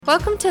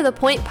Welcome to The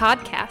Point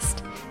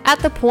Podcast. At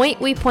The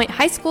Point, we point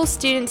high school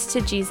students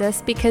to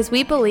Jesus because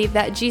we believe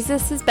that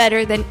Jesus is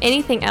better than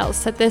anything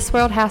else that this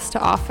world has to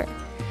offer.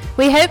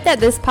 We hope that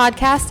this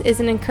podcast is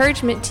an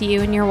encouragement to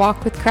you in your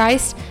walk with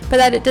Christ, but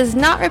that it does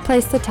not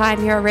replace the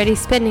time you're already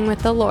spending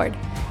with the Lord.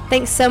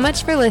 Thanks so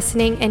much for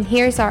listening, and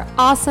here's our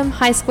awesome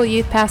high school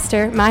youth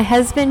pastor, my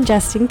husband,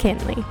 Justin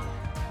Kinley.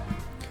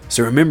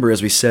 So remember,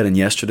 as we said in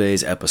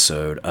yesterday's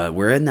episode,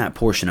 we're in that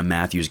portion of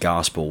Matthew's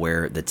gospel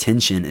where the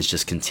tension is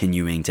just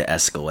continuing to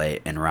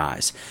escalate and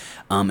rise.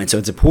 And so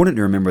it's important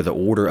to remember the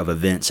order of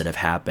events that have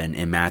happened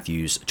in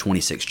Matthew's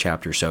 26th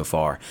chapter so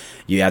far.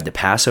 You have the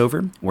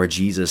Passover, where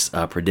Jesus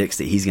predicts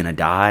that he's going to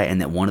die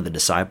and that one of the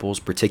disciples,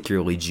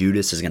 particularly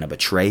Judas, is going to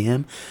betray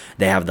him.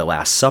 They have the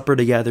Last Supper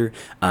together.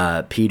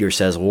 Peter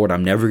says, "Lord,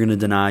 I'm never going to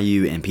deny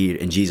you." And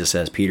Jesus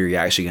says, "Peter, you're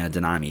actually going to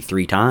deny me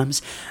 3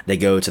 times. They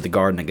go to the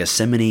Garden of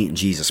Gethsemane.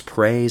 Jesus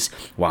prays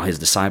while his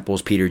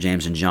disciples, Peter,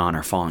 James, and John,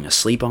 are falling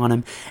asleep on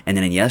him. And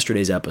then in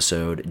yesterday's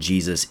episode,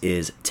 Jesus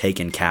is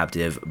taken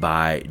captive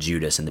by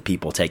Judas, and the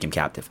people take him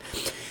captive.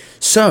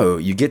 So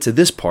you get to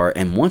this part,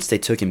 and once they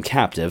took him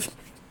captive,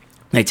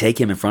 they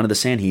take him in front of the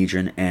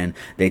Sanhedrin, and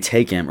they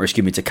take him,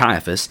 to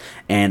Caiaphas,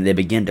 and they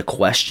begin to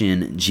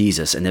question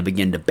Jesus, and they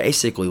begin to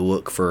basically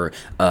look for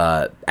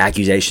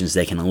accusations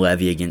they can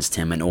levy against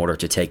him in order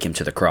to take him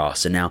to the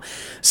cross. And now,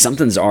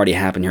 something's already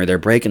happened here. They're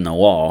breaking the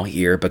law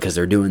here because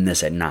they're doing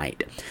this at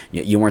night.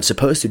 You weren't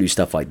supposed to do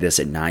stuff like this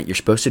at night. You're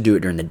supposed to do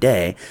it during the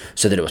day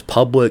so that it was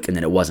public and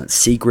that it wasn't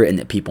secret and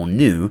that people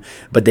knew,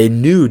 but they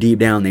knew deep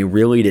down they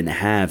really didn't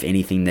have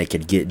anything they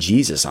could get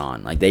Jesus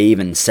on. Like, they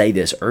even say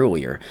this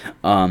earlier,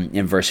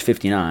 in verse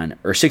 59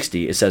 or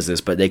 60, it says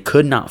this, "But they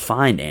could not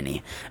find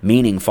any,"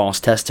 meaning false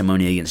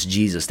testimony against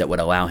Jesus that would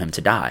allow him to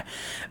die.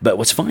 But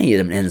what's funny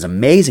and is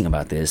amazing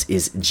about this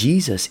is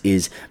Jesus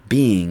is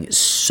being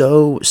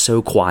so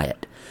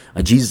quiet.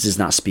 Jesus is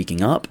not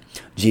speaking up.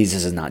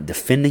 Jesus is not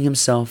defending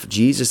himself.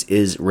 Jesus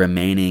is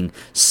remaining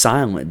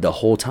silent the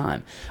whole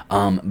time.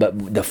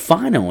 But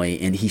finally,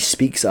 and he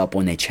speaks up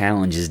when they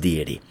challenge his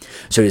deity.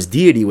 So his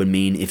deity would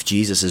mean if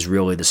Jesus is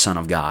really the Son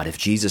of God, if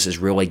Jesus is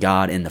really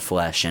God in the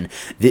flesh. And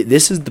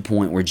this is the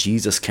point where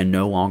Jesus can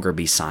no longer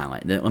be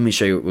silent. Let me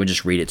show you. We'll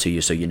just read it to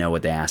you so you know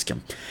what they ask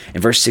him. In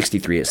verse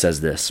 63, it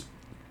says this.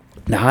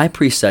 The high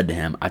priest said to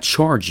him, "I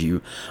charge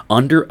you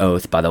under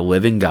oath by the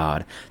living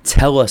God,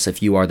 tell us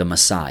if you are the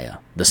Messiah,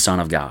 the Son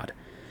of God."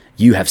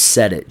 "You have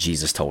said it,"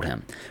 Jesus told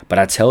him. "But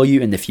I tell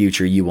you, in the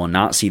future you will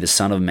not see the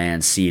Son of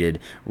Man seated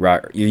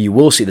you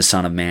will see the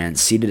Son of Man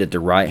seated at the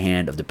right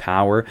hand of the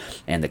power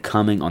and the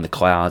coming on the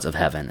clouds of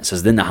heaven." It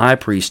says, "Then the high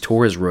priest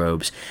tore his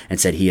robes and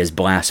said, 'He has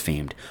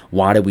blasphemed.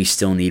 Why do we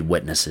still need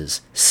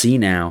witnesses? See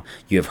now,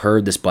 you have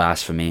heard this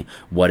blasphemy.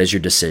 What is your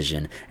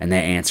decision?' And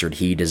they answered,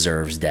 'He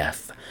deserves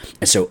death.'"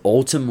 And so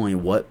ultimately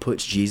what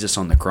puts Jesus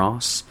on the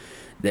cross,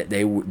 that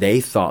they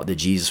thought that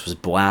Jesus was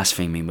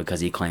blaspheming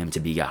because he claimed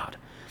to be God.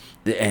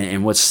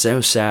 And what's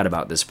so sad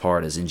about this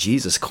part is in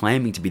Jesus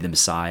claiming to be the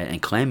Messiah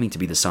and claiming to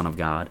be the Son of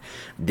God,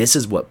 this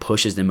is what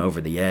pushes them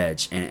over the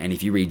edge. And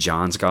if you read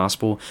John's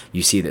Gospel,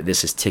 you see that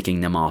this is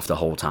ticking them off the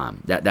whole time.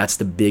 That's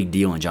the big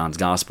deal in John's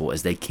Gospel,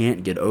 is they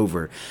can't get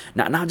over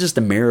not just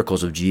the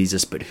miracles of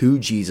Jesus, but who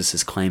Jesus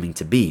is claiming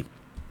to be.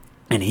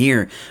 And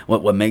here,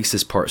 what makes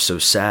this part so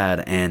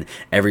sad and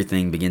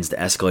everything begins to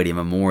escalate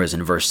even more is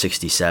in verse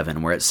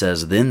 67, where it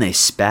says, "Then they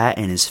spat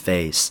in his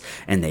face,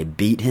 and they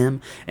beat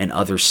him, and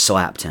others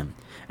slapped him.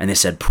 And they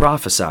said,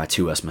 'Prophesy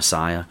to us,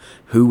 Messiah.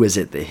 Who is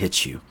it that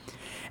hit you?'"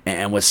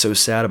 And what's so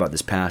sad about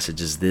this passage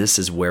is this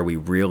is where we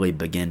really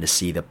begin to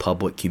see the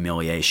public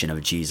humiliation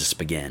of Jesus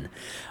begin.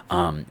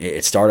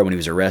 It started when he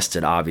was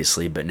arrested,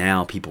 obviously, but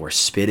now people are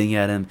spitting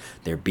at him,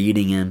 they're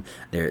beating him,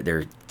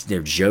 they're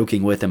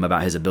joking with him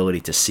about his ability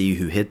to see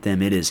who hit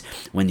them. It is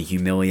when the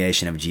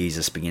humiliation of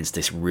Jesus begins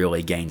to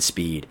really gain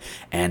speed.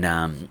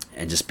 And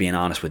just being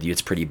honest with you,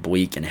 it's pretty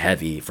bleak and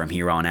heavy from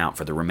here on out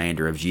for the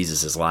remainder of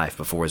Jesus' life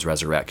before his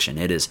resurrection.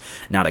 It is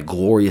not a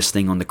glorious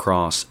thing on the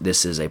cross.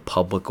 This is a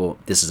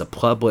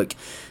public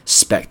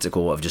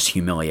spectacle of just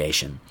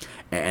humiliation.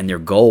 And their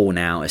goal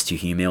now is to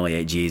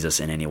humiliate Jesus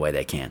in any way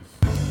they can.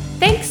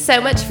 Thanks so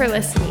much for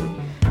listening.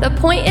 The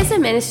Point is a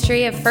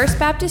ministry of First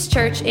Baptist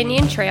Church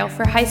Indian Trail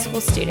for high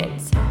school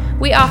students.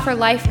 We offer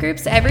life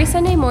groups every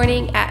Sunday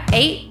morning at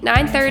 8,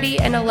 9:30,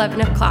 and 11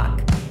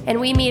 o'clock.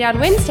 And we meet on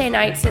Wednesday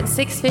nights at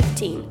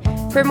 6:15.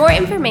 For more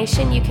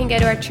information, you can go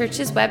to our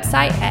church's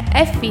website at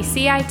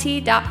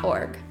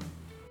fbcit.org.